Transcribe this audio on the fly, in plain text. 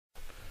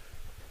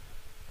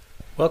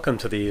Welcome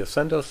to the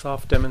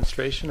AscendoSoft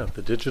demonstration of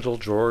the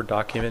DigitalDrawer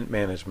document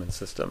management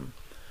system.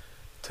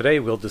 Today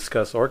we'll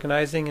discuss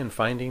organizing and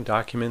finding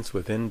documents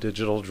within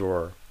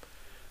DigitalDrawer.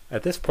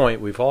 At this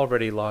point we've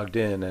already logged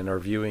in and are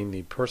viewing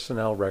the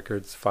Personnel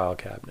Records file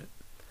cabinet.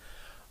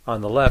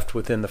 On the left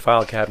within the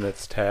File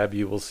Cabinets tab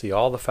you will see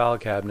all the file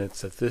cabinets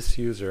that this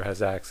user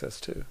has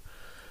access to.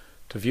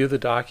 To view the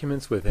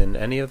documents within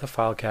any of the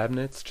file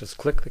cabinets, just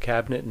click the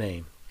cabinet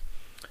name.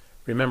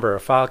 Remember, a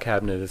file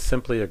cabinet is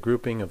simply a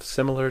grouping of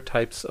similar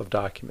types of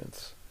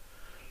documents.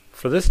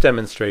 For this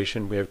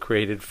demonstration, we have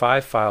created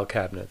 5 file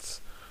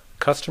cabinets: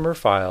 Customer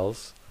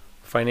Files,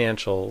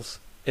 Financials,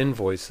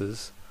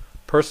 Invoices,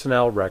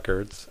 Personnel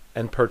Records,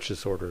 and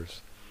Purchase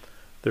Orders.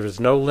 There is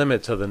no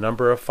limit to the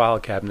number of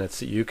file cabinets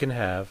that you can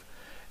have,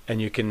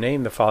 and you can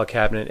name the file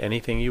cabinet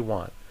anything you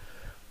want.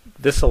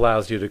 This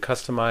allows you to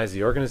customize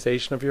the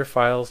organization of your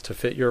files to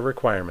fit your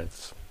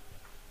requirements.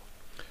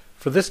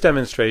 For this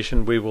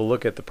demonstration, we will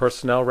look at the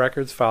Personnel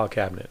Records file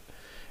cabinet.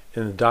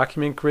 In the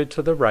document grid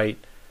to the right,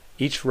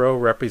 each row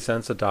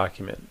represents a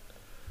document.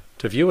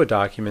 To view a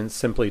document,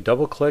 simply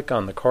double-click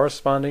on the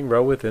corresponding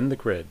row within the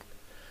grid.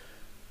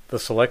 The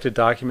selected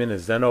document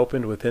is then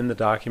opened within the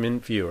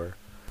document viewer.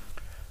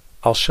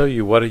 I'll show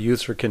you what a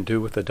user can do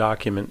with the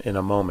document in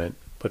a moment,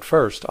 but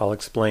first I'll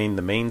explain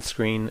the main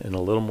screen in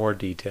a little more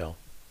detail.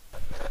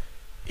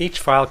 Each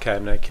file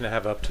cabinet can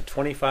have up to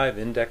 25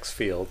 index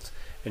fields,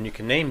 and you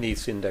can name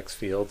these index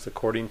fields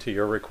according to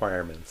your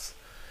requirements.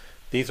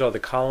 These are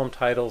the column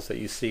titles that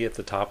you see at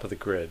the top of the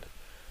grid.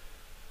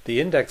 The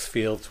index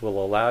fields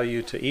will allow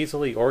you to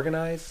easily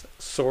organize,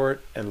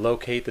 sort, and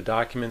locate the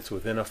documents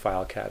within a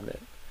file cabinet.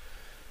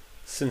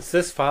 Since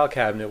this file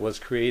cabinet was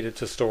created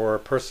to store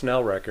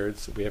personnel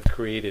records, we have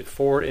created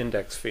 4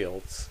 index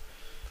fields.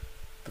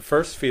 The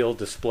first field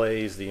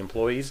displays the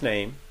employee's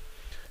name.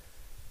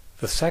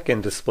 The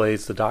second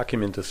displays the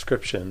document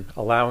description,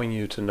 allowing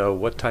you to know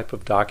what type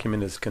of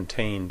document is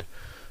contained,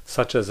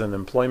 such as an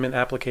employment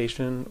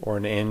application or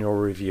an annual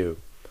review.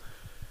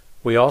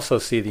 We also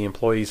see the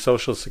employee's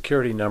social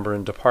security number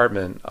and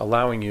department,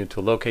 allowing you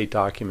to locate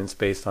documents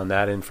based on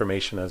that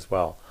information as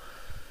well.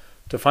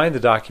 To find the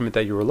document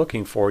that you are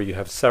looking for, you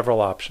have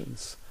several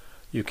options.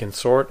 You can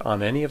sort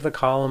on any of the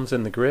columns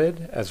in the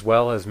grid, as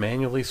well as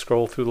manually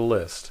scroll through the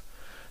list.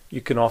 You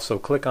can also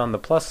click on the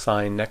plus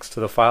sign next to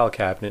the file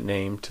cabinet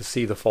name to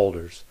see the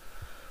folders.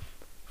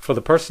 For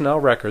the Personnel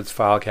Records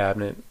file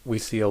cabinet, we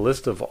see a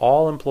list of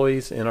all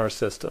employees in our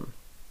system.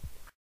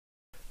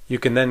 You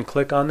can then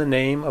click on the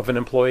name of an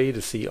employee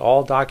to see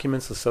all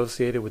documents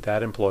associated with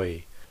that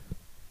employee.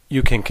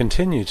 You can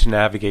continue to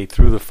navigate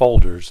through the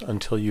folders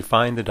until you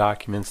find the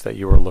documents that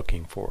you are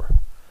looking for.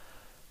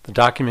 The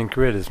document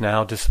grid is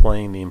now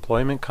displaying the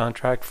employment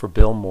contract for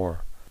Bill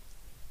Moore.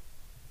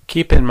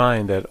 Keep in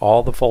mind that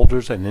all the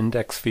folders and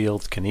index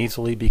fields can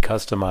easily be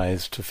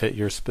customized to fit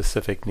your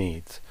specific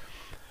needs.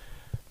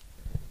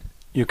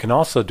 You can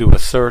also do a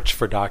search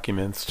for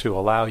documents to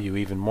allow you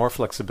even more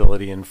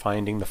flexibility in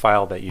finding the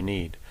file that you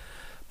need.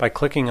 By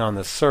clicking on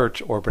the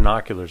Search or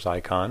Binoculars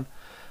icon,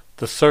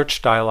 the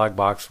Search dialog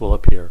box will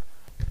appear.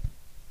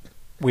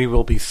 We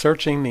will be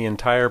searching the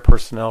entire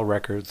Personnel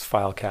Records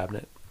file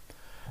cabinet.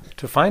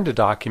 To find a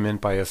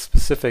document by a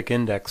specific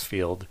index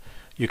field,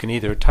 you can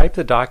either type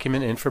the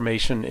document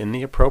information in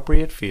the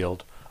appropriate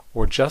field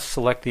or just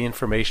select the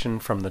information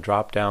from the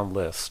drop-down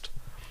list.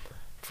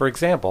 For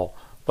example,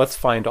 let's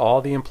find all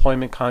the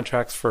employment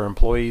contracts for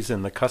employees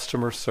in the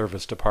Customer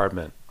Service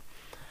Department.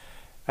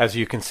 As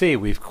you can see,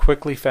 we've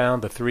quickly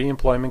found the 3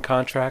 employment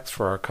contracts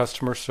for our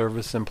customer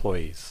service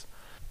employees.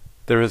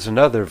 There is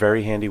another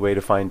very handy way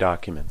to find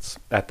documents.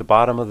 At the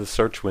bottom of the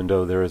search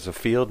window there is a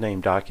field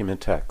named Document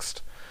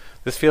Text.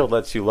 This field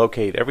lets you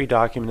locate every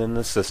document in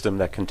the system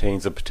that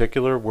contains a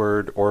particular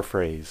word or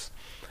phrase.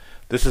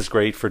 This is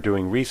great for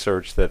doing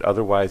research that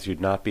otherwise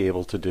you'd not be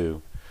able to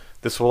do.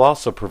 This will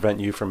also prevent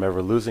you from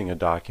ever losing a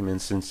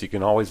document, since you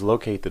can always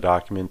locate the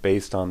document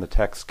based on the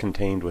text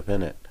contained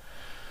within it.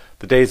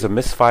 The days of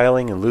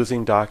misfiling and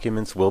losing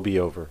documents will be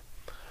over.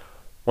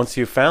 Once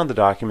you've found the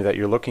document that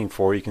you're looking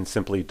for, you can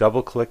simply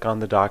double-click on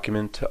the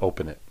document to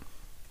open it.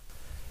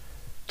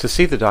 To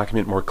see the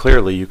document more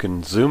clearly, you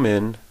can zoom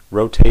in,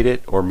 rotate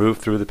it, or move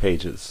through the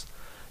pages.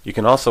 You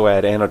can also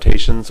add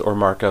annotations or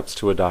markups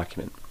to a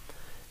document.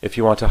 If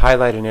you want to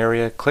highlight an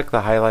area, click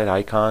the highlight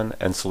icon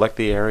and select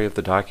the area of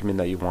the document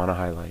that you want to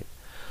highlight.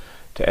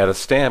 To add a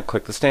stamp,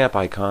 click the stamp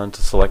icon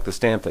to select the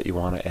stamp that you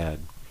want to add.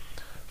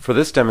 For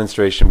this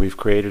demonstration, we've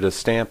created a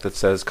stamp that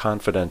says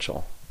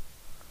Confidential.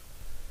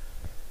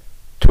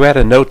 To add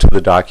a note to the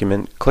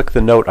document, click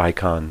the note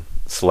icon.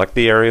 Select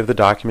the area of the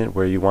document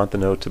where you want the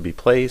note to be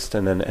placed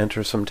and then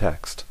enter some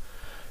text.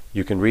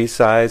 You can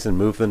resize and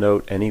move the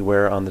note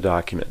anywhere on the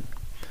document.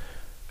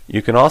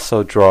 You can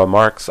also draw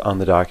marks on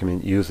the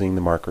document using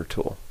the marker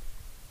tool.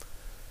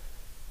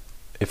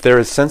 If there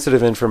is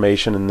sensitive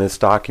information in this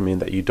document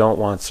that you don't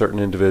want certain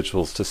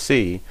individuals to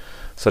see,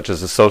 such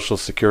as a social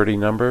security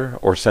number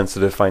or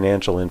sensitive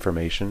financial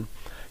information,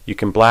 you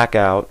can black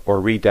out or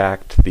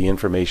redact the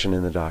information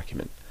in the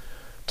document.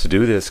 To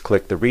do this,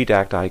 click the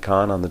Redact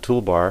icon on the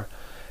toolbar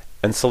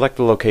and select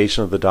the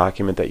location of the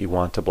document that you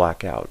want to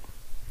black out.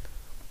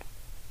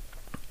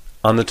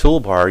 On the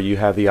toolbar, you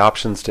have the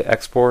options to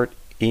export,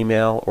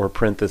 email, or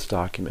print this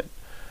document.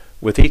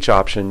 With each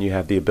option, you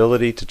have the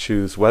ability to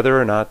choose whether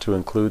or not to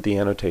include the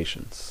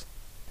annotations.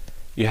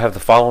 You have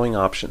the following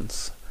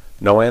options: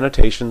 no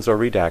annotations or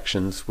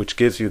redactions, which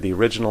gives you the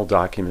original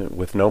document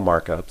with no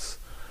markups,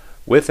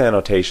 with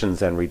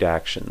annotations and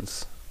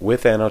redactions,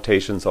 with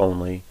annotations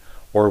only,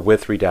 or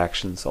with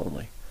redactions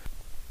only.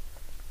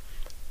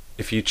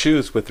 If you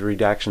choose with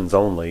redactions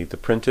only, the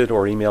printed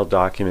or emailed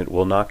document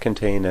will not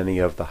contain any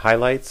of the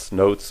highlights,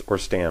 notes, or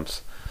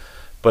stamps,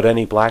 but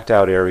any blacked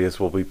out areas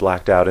will be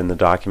blacked out in the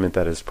document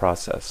that is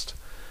processed.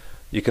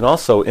 You can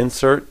also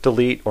insert,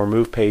 delete, or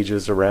move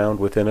pages around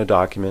within a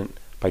document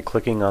by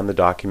clicking on the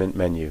document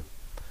menu.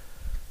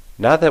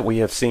 Now that we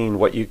have seen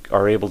what you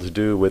are able to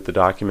do with the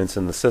documents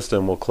in the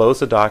system, we'll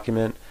close the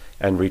document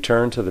and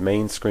return to the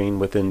main screen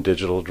within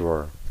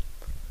DigitalDrawer.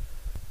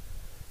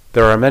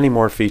 There are many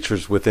more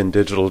features within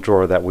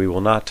DigitalDrawer that we will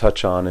not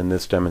touch on in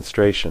this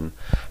demonstration.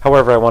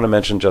 However, I want to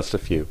mention just a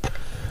few.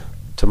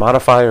 To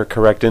modify or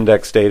correct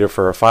index data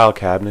for a file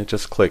cabinet,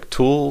 just click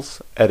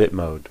Tools, Edit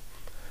Mode.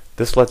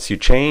 This lets you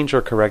change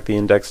or correct the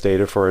index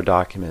data for a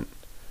document.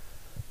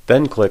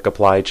 Then click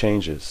Apply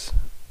Changes.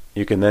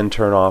 You can then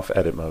turn off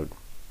Edit Mode.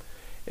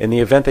 In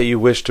the event that you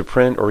wish to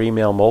print or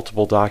email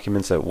multiple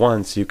documents at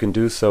once, you can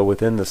do so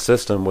within the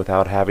system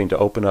without having to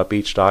open up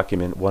each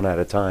document one at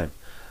a time.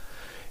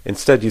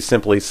 Instead, you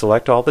simply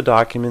select all the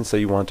documents that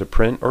you want to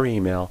print or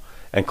email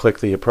and click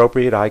the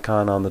appropriate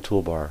icon on the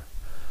toolbar.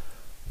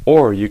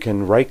 Or you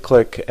can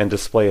right-click and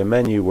display a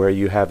menu where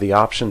you have the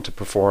option to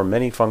perform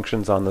many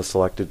functions on the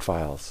selected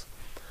files.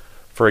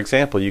 For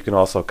example, you can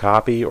also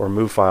copy or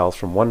move files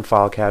from one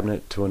file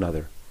cabinet to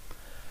another.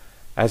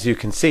 As you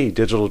can see,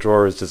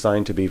 DigitalDrawer is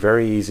designed to be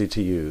very easy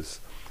to use.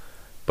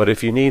 But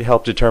if you need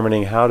help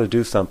determining how to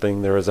do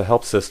something, there is a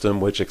help system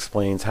which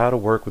explains how to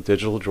work with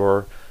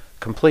DigitalDrawer,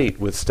 complete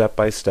with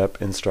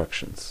step-by-step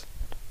instructions.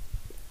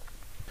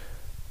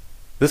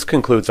 This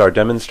concludes our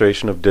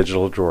demonstration of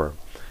DigitalDrawer.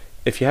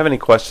 If you have any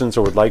questions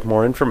or would like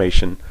more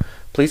information,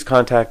 please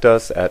contact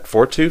us at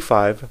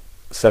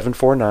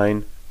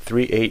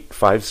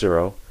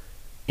 425-749-3850,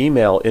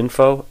 email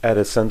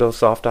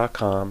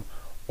info@ascendosoft.com,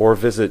 or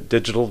visit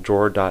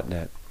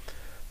digitaldrawer.net.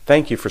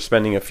 Thank you for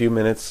spending a few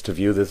minutes to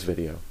view this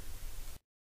video.